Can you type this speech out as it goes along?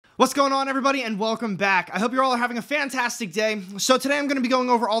What's going on, everybody, and welcome back. I hope you all are having a fantastic day. So today I'm going to be going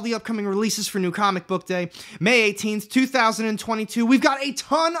over all the upcoming releases for New Comic Book Day, May 18th, 2022. We've got a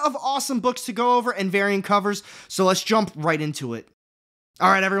ton of awesome books to go over and variant covers, so let's jump right into it.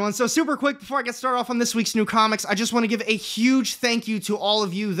 Alright everyone, so super quick before I get started off on this week's new comics, I just want to give a huge thank you to all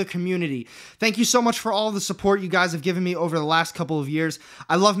of you, the community. Thank you so much for all the support you guys have given me over the last couple of years.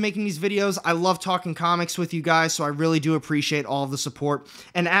 I love making these videos, I love talking comics with you guys, so I really do appreciate all of the support.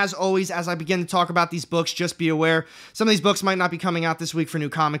 And as always, as I begin to talk about these books, just be aware, some of these books might not be coming out this week for New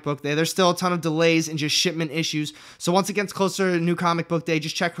Comic Book Day. There's still a ton of delays and just shipment issues, so once it gets closer to New Comic Book Day,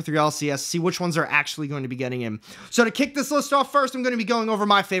 just check with your LCS, see which ones are actually going to be getting in. So to kick this list off first, I'm going to be going over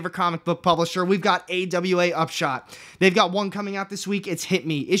my favorite comic book publisher. We've got AWA Upshot. They've got one coming out this week. It's Hit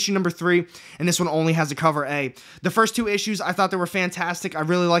Me, issue number 3, and this one only has a cover A. The first two issues, I thought they were fantastic. I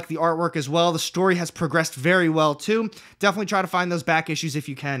really like the artwork as well. The story has progressed very well too. Definitely try to find those back issues if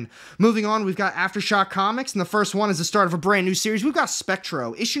you can. Moving on, we've got Aftershock Comics, and the first one is the start of a brand new series. We've got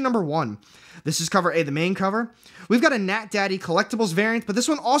Spectro, issue number 1. This is cover A, the main cover. We've got a Nat Daddy Collectibles variant, but this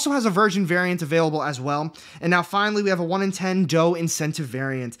one also has a Virgin variant available as well. And now finally, we have a 1 in 10 Doe incentive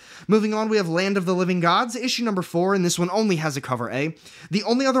variant. Moving on, we have Land of the Living Gods, issue number 4, and this one only has a cover A. The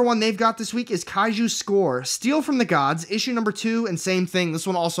only other one they've got this week is Kaiju Score, Steal from the Gods, issue number 2, and same thing, this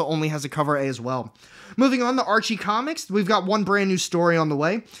one also only has a cover A as well. Moving on to Archie Comics, we've got one brand new story on the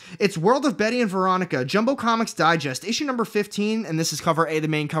way. It's World of Betty and Veronica, Jumbo Comics Digest, issue number 15, and this is cover A, the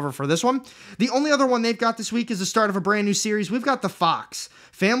main cover for this one. The only other one they've got this week is the start of a brand new series. We've got The Fox,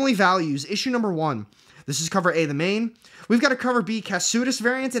 Family Values, issue number 1. This is cover A, the main. We've got a cover B Casudis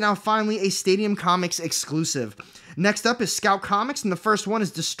variant, and now finally a Stadium Comics exclusive. Next up is Scout Comics, and the first one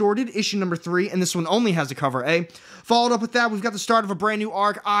is Distorted, issue number 3, and this one only has a cover A. Followed up with that, we've got the start of a brand new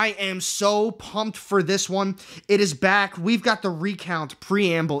arc. I am so pumped for this one. It is back. We've got the Recount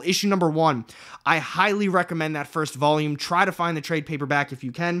Preamble, issue number 1. I highly recommend that first volume. Try to find the trade paperback if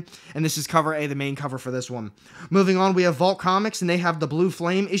you can, and this is cover A, the main cover for this one. Moving on, we have Vault Comics, and they have The Blue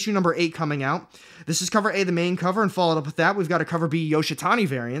Flame, issue number 8 coming out. This is cover A, the main cover, and followed up with that, we've got a cover B Yoshitani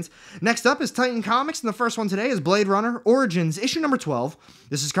variant. Next up is Titan Comics, and the first one today is Blade Runner Origins, issue number 12.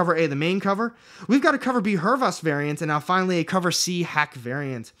 This is cover A, the main cover. We've got a cover B Hervas variant, and now finally a cover C Hack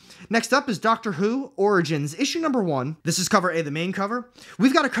variant. Next up is Doctor Who Origins, issue number 1. This is cover A, the main cover.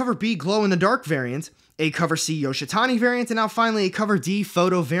 We've got a cover B Glow in the Dark variant, a cover C Yoshitani variant, and now finally a cover D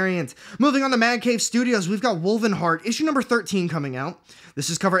Photo variant. Moving on to Mad Cave Studios, we've got Woven Heart, issue number 13 coming out. This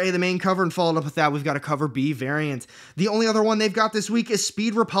is cover A, the main cover, and followed up with that, we've got a cover B variant. The only other one they've got this week is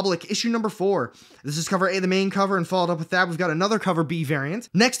Speed Republic, issue number 4. This is cover A, the main cover, and followed up with that, we've got another cover B variant.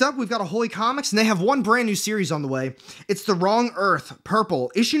 Next up, we've got Ahoy Comics, and they have one brand new series on the way. It's The Wrong Earth,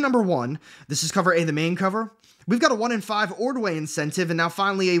 Purple, issue number 1. This is cover A, the main cover. We've got a 1 in 5 Ordway incentive, and now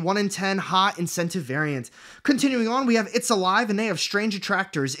finally a 1 in 10 Hot incentive variant. Continuing on, we have It's Alive, and they have Strange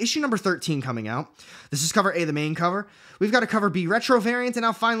Attractors, issue number 13 coming out. This is cover A, the main cover. We've got a cover B Retro variant, and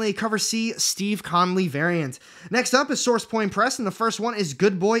now finally a cover C Steve Conley variant. Next up is Source Point Press, and the first one is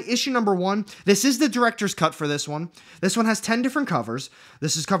Good Boy, issue number 1. This is the director's cut for this one. This one has 10 different covers.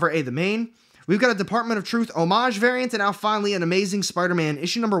 This is cover A, the main. We've got a Department of Truth homage variant, and now finally an Amazing Spider-Man,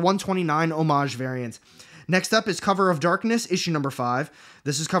 issue number 129 homage variant. Next up is Cover of Darkness, issue number 5.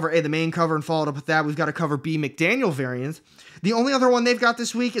 This is cover A, the main cover, and followed up with that, we've got a cover B McDaniel variant. The only other one they've got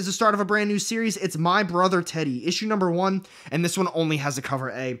this week is the start of a brand new series. It's My Brother Teddy, issue number 1, and this one only has a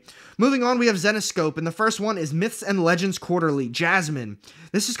cover A. Moving on, we have Zenoscope, and the first one is Myths and Legends Quarterly, Jasmine.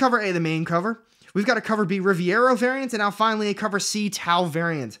 This is cover A, the main cover. We've got a cover B Riviero variant, and now finally a cover C Tau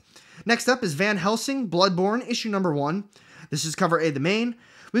variant. Next up is Van Helsing, Bloodborne, issue number 1. This is cover A, the main.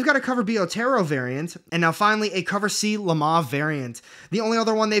 We've got a cover B Otero variant, and now finally a cover C Lamar variant. The only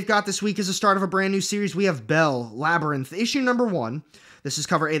other one they've got this week is the start of a brand new series. We have Bell, Labyrinth, issue number 1. This is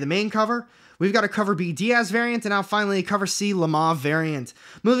cover A, the main cover. We've got a cover B Diaz variant, and now finally a cover C Lamar variant.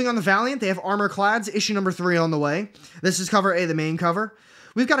 Moving on to Valiant, they have Armor Clads, issue number 3 on the way. This is cover A, the main cover.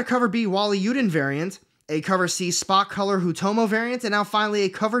 We've got a cover B Wally Uden variant, a cover C Spot Color Hutomo variant, and now finally a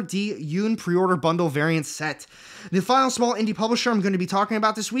cover D Yoon pre-order bundle variant set. The final small indie publisher I'm going to be talking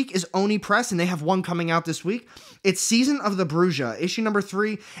about this week is Oni Press, and they have one coming out this week. It's Season of the Bruja, issue number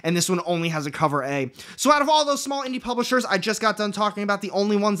 3, and this one only has a cover A. So out of all those small indie publishers I just got done talking about, the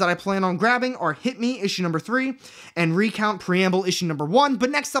only ones that I plan on grabbing are Hit Me, issue number 3, and Recount Preamble, issue number 1. But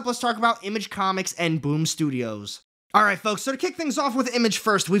next up, let's talk about Image Comics and Boom Studios. Alright folks, so to kick things off with Image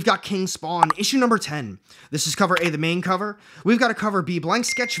first, we've got King Spawn, issue number 10. This is cover A, the main cover. We've got a cover B blank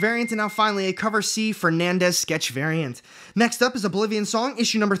sketch variant, and now finally a cover C Fernandez sketch variant. Next up is Oblivion Song,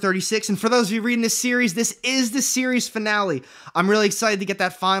 issue number 36, and for those of you reading this series, this is the series finale. I'm really excited to get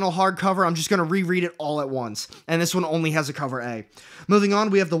that final hardcover. I'm just going to reread it all at once, and this one only has a cover A. Moving on,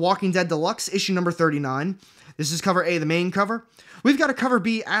 we have The Walking Dead Deluxe, issue number 39. This is cover A, the main cover. We've got a cover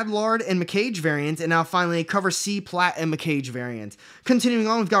B Adlard and McCage variant, and now finally a cover C Platt and McCage variant. Continuing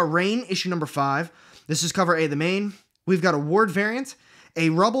on, we've got Rain, issue number 5. This is cover A, the main. We've got a Ward variant, a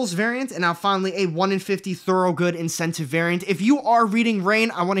Rubbles variant, and now finally a 1 in 50 Thorogood incentive variant. If you are reading Rain,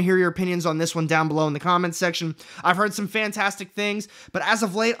 I want to hear your opinions on this one down below in the comments section. I've heard some fantastic things, but as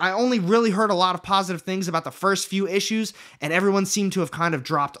of late, I only really heard a lot of positive things about the first few issues, and everyone seemed to have kind of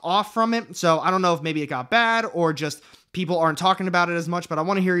dropped off from it, so I don't know if maybe it got bad or just people aren't talking about it as much, but I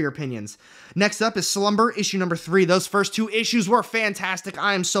want to hear your opinions. Next up is Slumber, issue number 3. Those first 2 issues were fantastic.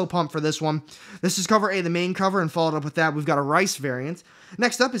 I am so pumped for this one. This is cover A, the main cover, and followed up with that, we've got a Rice variant.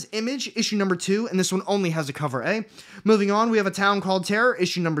 Next up is Image, issue number 2, and this one only has a cover A. Moving on, we have A Town Called Terror,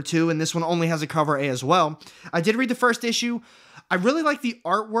 issue number 2, and this one only has a cover A as well. I did read the first issue. I really like the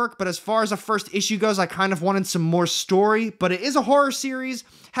artwork, but as far as a first issue goes, I kind of wanted some more story, but it is a horror series,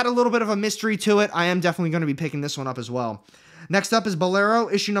 had a little bit of a mystery to it. I am definitely going to be picking this one up as well. Next up is Bolero,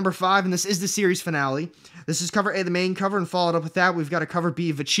 issue number 5, and this is the series finale. This is cover A, the main cover, and followed up with that, we've got a cover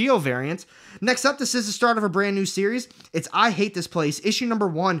B Vecchio variant. Next up, this is the start of a brand new series. It's I Hate This Place, issue number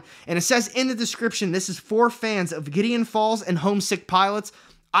 1, and it says in the description, this is for fans of Gideon Falls and Homesick Pilots.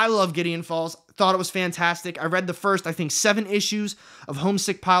 I love Gideon Falls, thought it was fantastic. I read the first, I think, 7 issues of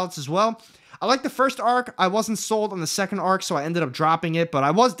Homesick Pilots as well. I like the first arc. I wasn't sold on the second arc, so I ended up dropping it, but I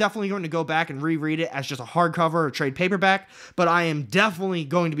was definitely going to go back and reread it as just a hardcover or trade paperback, but I am definitely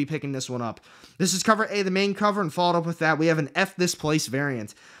going to be picking this one up. This is cover A, the main cover, and followed up with that, we have an F This Place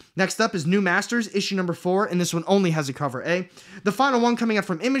variant. Next up is New Masters, issue number 4, and this one only has a cover A. The final one coming up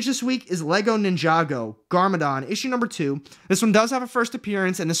from Image this week is Lego Ninjago, Garmadon, issue number 2. This one does have a first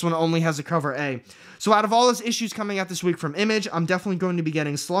appearance, and this one only has a cover A. So out of all those issues coming out this week from Image, I'm definitely going to be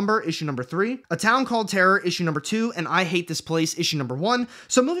getting Slumber, issue number 3, A Town Called Terror, issue number 2, and I Hate This Place, issue number 1.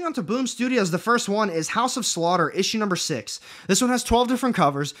 So moving on to Boom Studios, the first one is House of Slaughter, issue number 6. This one has 12 different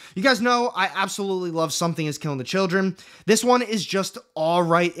covers. You guys know I absolutely love Something Is Killing the Children. This one is just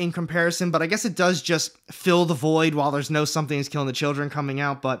alright in comparison, but I guess it does just fill the void while there's no Something Is Killing the Children coming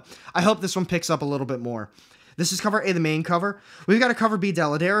out, but I hope this one picks up a little bit more. This is cover A, the main cover. We've got a cover B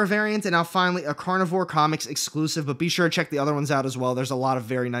Deladera variant, and now finally a Carnivore Comics exclusive, but be sure to check the other ones out as well. There's a lot of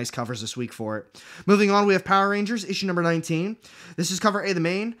very nice covers this week for it. Moving on, we have Power Rangers, issue number 19. This is cover A, the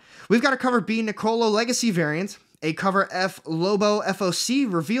main. We've got a cover B Nicolo Legacy variant, a cover F Lobo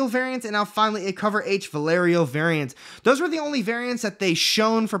FOC reveal variant, and now finally a cover H Valerio variant. Those were the only variants that they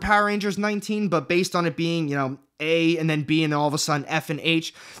shown for Power Rangers 19, but based on it being, you know, A and then B and then all of a sudden F and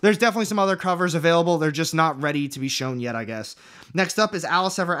H, there's definitely some other covers available. They're just not ready to be shown yet, I guess. Next up is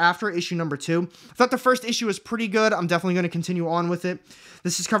Alice Ever After, issue number 2. I thought the first issue was pretty good. I'm definitely going to continue on with it.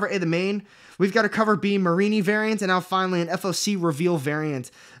 This is cover A, the main. We've got a cover B Marini variant, and now finally an FOC reveal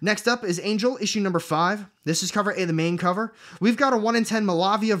variant. Next up is Angel, issue number 5. This is cover A, the main cover. We've got a 1 in 10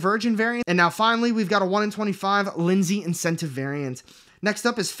 Malavia Virgin variant, and now finally we've got a 1 in 25 Lindsay incentive variant. Next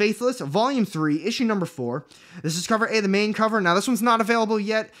up is Faithless, Volume 3, issue number 4. This is cover A, the main cover. Now, this one's not available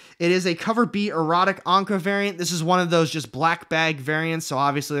yet. It is a cover B Erotic Anka variant. This is one of those just black bag variants, so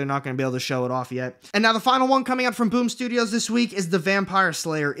obviously they're not going to be able to show it off yet. And now the final one coming out from Boom Studios this week is The Vampire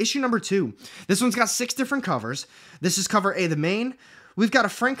Slayer, issue number 2. This one's got 6 different covers. This is cover A, the main. We've got a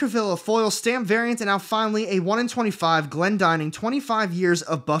Frank Cavilla foil stamp variant, and now finally a 1 in 25 Glendining 25 years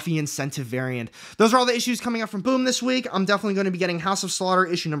of Buffy incentive variant. Those are all the issues coming up from Boom this week. I'm definitely going to be getting House of Slaughter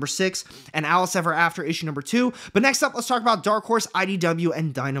issue number 6 and Alice Ever After issue number 2. But next up, let's talk about Dark Horse, IDW,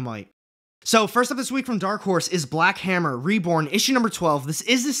 and Dynamite. So first up this week from Dark Horse is Black Hammer Reborn, issue number 12. This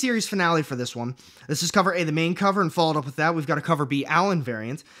is the series finale for this one. This is cover A, the main cover, and followed up with that, we've got a cover B Allen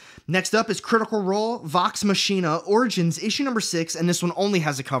variant. Next up is Critical Role, Vox Machina, Origins, issue number 6, and this one only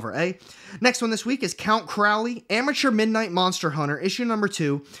has a cover A. Next one this week is Count Crowley, Amateur Midnight Monster Hunter, issue number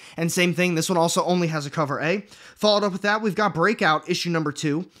 2, and same thing, this one also only has a cover A. Followed up with that, we've got Breakout, issue number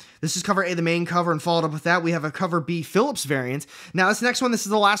 2. This is cover A, the main cover, and followed up with that, we have a cover B Phillips variant. Now, this next one, this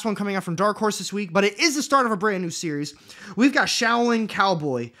is the last one coming out from Dark Horse this week, but it is the start of a brand new series. We've got Shaolin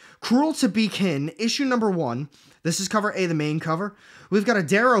Cowboy, Cruel to Be Kin, issue number 1. This is cover A, the main cover. We've got a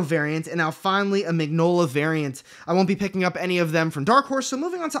Darrow variant, and now finally a Magnolia variant. I won't be picking up any of them from Dark Horse, so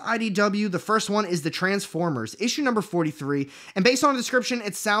moving on to IDW, the first one is the Transformers, issue number 43, and based on the description,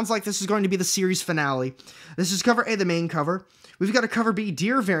 it sounds like this is going to be the series finale. This is cover A, the main cover. We've got a cover B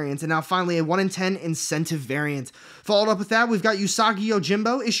Deer variant, and now finally a 1 in 10 incentive variant. Followed up with that, we've got Usagi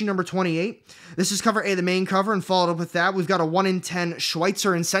Yojimbo, issue number 28. This is cover A, the main cover, and followed up with that, we've got a 1 in 10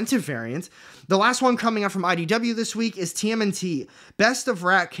 Schweitzer incentive variant. The last one coming out from IDW this week is TMNT, Best of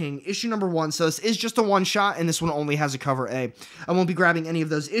Rat King, issue number 1, so this is just a one-shot, and this one only has a cover A. I won't be grabbing any of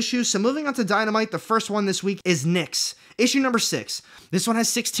those issues, so moving on to Dynamite, the first one this week is Nyx, issue number 6. This one has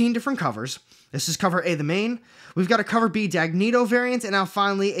 16 different covers. This is cover A, the main. We've got a cover B Dagnito variant, and now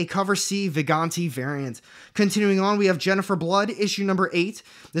finally a cover C Viganti variant. Continuing on, we have Jennifer Blood, issue number 8.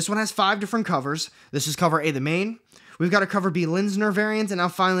 This one has 5 different covers. This is cover A, the main. We've got a cover B Linsner variant, and now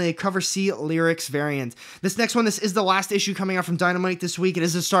finally a cover C Lyrics variant. This next one, this is the last issue coming out from Dynamite this week. It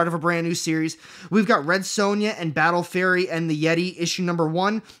is the start of a brand new series. We've got Red Sonja and Battle Fairy and the Yeti, issue number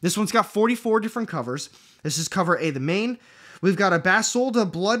 1. This one's got 44 different covers. This is cover A, the main. We've got a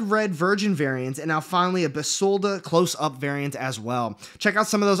Basolda Blood Red Virgin variant, and now finally a Basolda Close-Up variant as well. Check out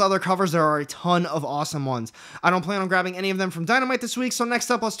some of those other covers. There are a ton of awesome ones. I don't plan on grabbing any of them from Dynamite this week, so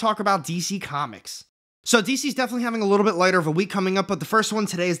next up, let's talk about DC Comics. So DC's definitely having a little bit lighter of a week coming up, but the first one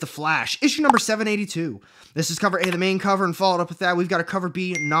today is The Flash, issue number 782. This is cover A, the main cover, and followed up with that, we've got a cover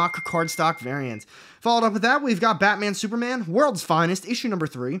B Knock cardstock variant. Followed up with that, we've got Batman Superman, World's Finest, issue number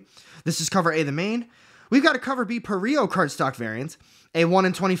 3. This is cover A, the main. We've got a cover B Perio cardstock variant, a 1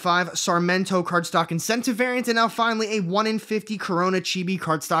 in 25 Sarmento cardstock incentive variant, and now finally a 1 in 50 Corona Chibi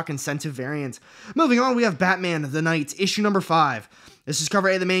cardstock incentive variant. Moving on, we have Batman the Knight, issue number 5. This is cover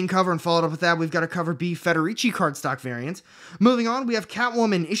A, the main cover, and followed up with that, we've got a cover B Federici cardstock variant. Moving on, we have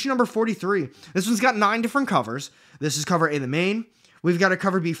Catwoman, issue number 43. This one's got 9 different covers. This is cover A, the main. We've got a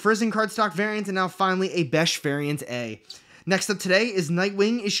cover B Frizzing cardstock variant, and now finally a Besh variant A. Next up today is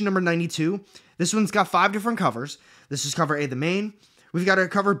Nightwing, issue number 92. This one's got 5 different covers. This is cover A, the main. We've got a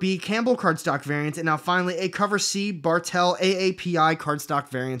cover B Campbell cardstock variant, and now finally a cover C Bartel AAPI cardstock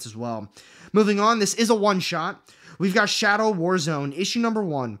variant as well. Moving on, this is a one-shot. We've got Shadow Warzone, issue number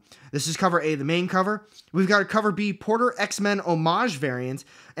 1. This is cover A, the main cover. We've got a cover B Porter X-Men Homage variant,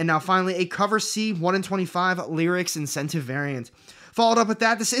 and now finally a cover C 1 in 25 Lyrics incentive variant. Followed up with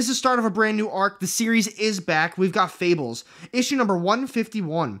that, this is the start of a brand new arc. The series is back. We've got Fables, issue number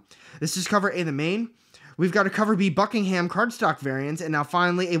 151. This is cover A, the main. We've got a cover B Buckingham cardstock variant, and now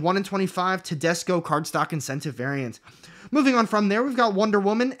finally a 1 in 25 Tedesco cardstock incentive variant. Moving on from there, we've got Wonder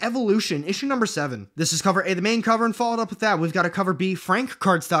Woman Evolution, issue number 7. This is cover A, the main cover, and followed up with that, we've got a cover B Frank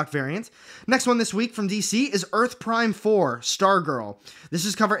cardstock variant. Next one this week from DC is Earth Prime 4, Stargirl. This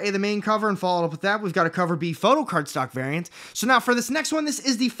is cover A, the main cover, and followed up with that, we've got a cover B photo cardstock variant. So now for this next one, this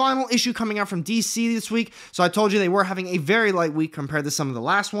is the final issue coming out from DC this week. So I told you they were having a very light week compared to some of the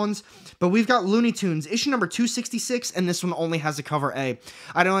last ones. But we've got Looney Tunes, issue number 266, and this one only has a cover A.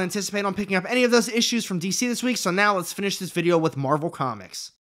 I don't anticipate on picking up any of those issues from DC this week, so now let's finish this video with Marvel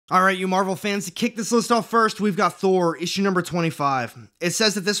Comics. Alright, you Marvel fans, to kick this list off first, we've got Thor, issue number 25. It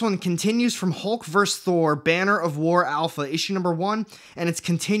says that this one continues from Hulk vs. Thor, Banner of War Alpha, issue number 1, and it's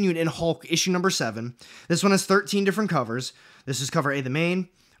continued in Hulk, issue number 7. This one has 13 different covers. This is cover A, the main.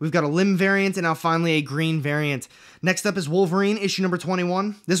 We've got a Limb variant, and now finally a Green variant. Next up is Wolverine, issue number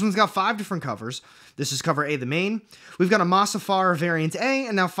 21. This one's got 5 different covers. This is cover A, the main. We've got a Massafar variant A,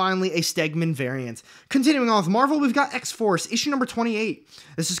 and now finally a Stegman variant. Continuing on with Marvel, we've got X-Force, issue number 28.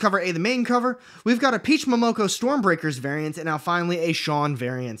 This is cover A, the main cover. We've got a Peach Momoko Stormbreakers variant, and now finally a Shawn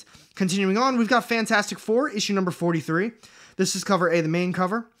variant. Continuing on, we've got Fantastic Four, issue number 43. This is cover A, the main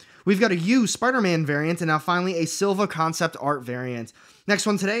cover. We've got a U Spider-Man variant, and now finally a Silva concept art variant. Next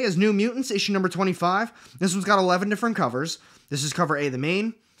one today is New Mutants, issue number 25. This one's got 11 different covers. This is cover A, the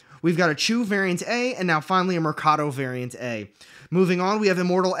main. We've got a Chew variant A, and now finally a Mercado variant A. Moving on, we have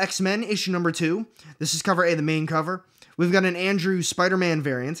Immortal X-Men, issue number 2. This is cover A, the main cover. We've got an Andrew Spider-Man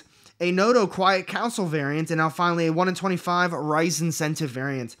variant, a Noto Quiet Council variant, and now finally a 1 in 25 Rise Incentive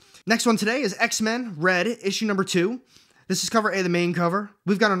variant. Next one today is X-Men Red, issue number 2. This is cover A, the main cover.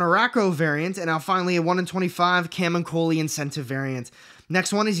 We've got an Araco variant, and now finally a 1 in 25 Camuncoli incentive variant.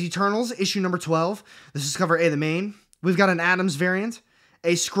 Next one is Eternals, issue number 12. This is cover A, the main. We've got an Adams variant,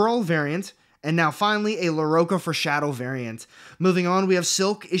 a Skrull variant, and now finally a LaRocca for Shadow variant. Moving on, we have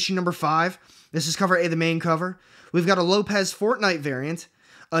Silk, issue number 5. This is cover A, the main cover. We've got a Lopez Fortnite variant,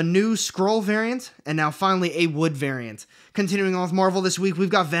 a new Skrull variant, and now finally a Wood variant. Continuing on with Marvel this week, we've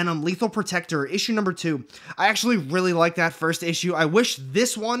got Venom, Lethal Protector, issue number 2. I actually really like that first issue. I wish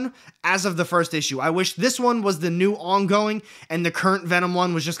this one, as of the first issue, I wish this one was the new ongoing, and the current Venom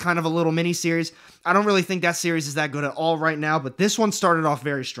one was just kind of a little mini-series. I don't really think that series is that good at all right now, but this one started off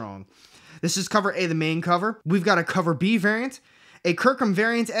very strong. This is cover A, the main cover. We've got a cover B variant, a Kirkham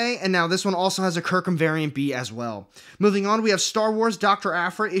variant A, and now this one also has a Kirkham variant B as well. Moving on, we have Star Wars Dr.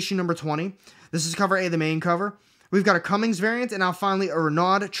 Aphra, issue number 20. This is cover A, the main cover. We've got a Cummings variant, and now finally a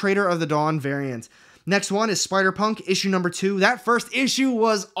Renaud Traitor of the Dawn variant. Next one is Spider-Punk, issue number 2. That first issue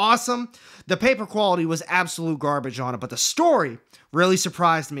was awesome. The paper quality was absolute garbage on it, but the story really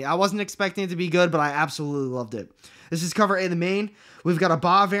surprised me. I wasn't expecting it to be good, but I absolutely loved it. This is cover A, the main. We've got a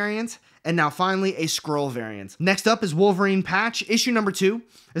Ba variant, and now finally a Skrull variant. Next up is Wolverine Patch, issue number 2.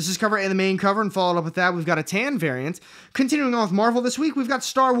 This is cover A, the main cover, and followed up with that, we've got a Tan variant. Continuing on with Marvel this week, we've got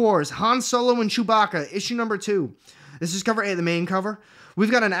Star Wars, Han Solo and Chewbacca, issue number 2. This is cover A, the main cover. We've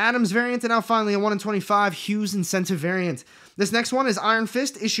got an Adams variant, and now finally a 1 in 25 Hughes Incentive variant. This next one is Iron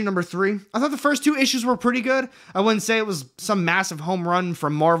Fist, issue number 3. I thought the first 2 issues were pretty good. I wouldn't say it was some massive home run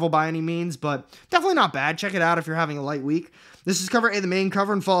from Marvel by any means, but definitely not bad. Check it out if you're having a light week. This is cover A, the main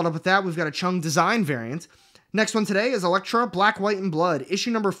cover, and followed up with that, we've got a Chung Design variant. Next one today is Elektra, Black, White, and Blood, issue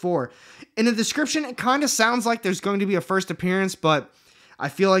number 4. In the description, it kind of sounds like there's going to be a first appearance, but I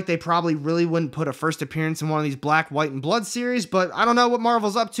feel like they probably really wouldn't put a first appearance in one of these Black, White, and Blood series, but I don't know what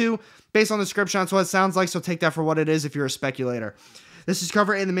Marvel's up to. Based on the description, that's what it sounds like, so take that for what it is if you're a speculator. This is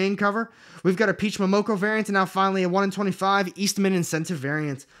cover A, the main cover. We've got a Peach Momoko variant, and now finally a 1 in 25 Eastman Incentive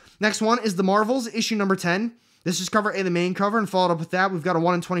variant. Next one is The Marvels, issue number 10. This is cover A, the main cover, and followed up with that, we've got a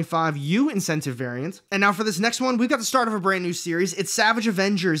 1 in 25 U Incentive variant. And now for this next one, we've got the start of a brand new series. It's Savage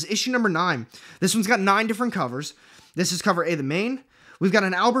Avengers, issue number 9. This one's got 9 different covers. This is cover A, the main. We've got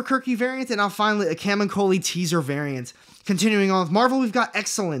an Albuquerque variant, and now finally a Kamenkoli teaser variant. Continuing on with Marvel, we've got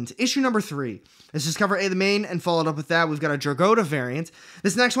Excellent, issue number 3. This is cover A, the main, and followed up with that, we've got a Dragoda variant.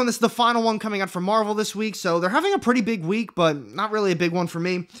 This next one, this is the final one coming out from Marvel this week, so they're having a pretty big week, but not really a big one for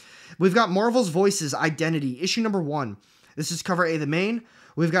me. We've got Marvel's Voices, Identity, issue number 1. This is cover A, the main.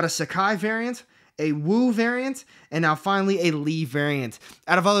 We've got a Sakai variant, a Wu variant, and now finally a Lee variant.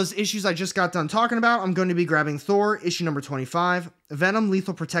 Out of all those issues I just got done talking about, I'm going to be grabbing Thor, issue number 25, Venom,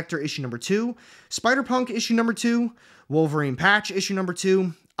 Lethal Protector, issue number 2, Spider-Punk, issue number 2, Wolverine Patch, issue number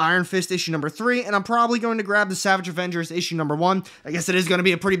 2, Iron Fist, issue number 3, and I'm probably going to grab the Savage Avengers, issue number 1. I guess it is going to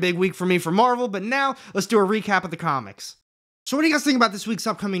be a pretty big week for me for Marvel, but now let's do a recap of the comics. So what do you guys think about this week's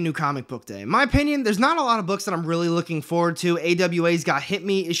upcoming new comic book day? In my opinion, there's not a lot of books that I'm really looking forward to. AWA's got Hit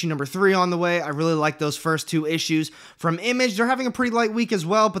Me, issue number 3 on the way. I really like those first 2 issues. From Image, they're having a pretty light week as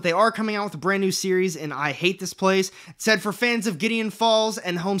well, but they are coming out with a brand new series, and I Hate This Place. It said for fans of Gideon Falls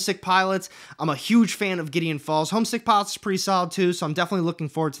and Homesick Pilots. I'm a huge fan of Gideon Falls. Homesick Pilots is pretty solid too, so I'm definitely looking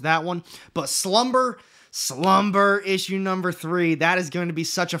forward to that one. But Slumber, issue number 3. That is going to be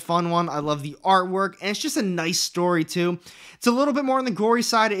such a fun one. I love the artwork, and it's just a nice story too. It's a little bit more on the gory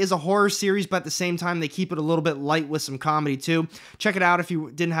side. It is a horror series, but at the same time, they keep it a little bit light with some comedy too. Check it out if you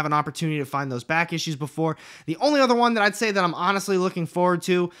didn't have an opportunity to find those back issues before. The only other one that I'd say that I'm honestly looking forward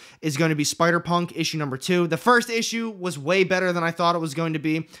to is going to be Spider-Punk, issue number 2. The first issue was way better than I thought it was going to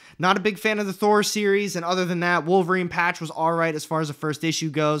be. Not a big fan of the Thor series, and other than that, Wolverine Patch was alright as far as the first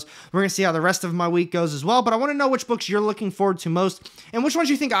issue goes. We're going to see how the rest of my week goes as well, but I want to know which books you're looking forward to most, and which ones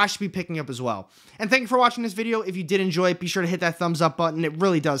you think I should be picking up as well. And thank you for watching this video. If you did enjoy it, be sure to hit that thumbs up button. It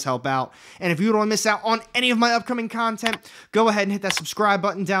really does help out. And if you don't want to miss out on any of my upcoming content, go ahead and hit that subscribe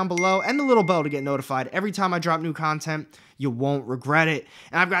button down below and the little bell to get notified every time I drop new content. You won't regret it.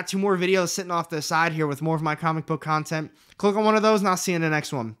 And I've got 2 more videos sitting off the side here with more of my comic book content. Click on one of those and I'll see you in the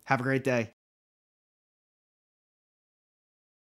next one. Have a great day.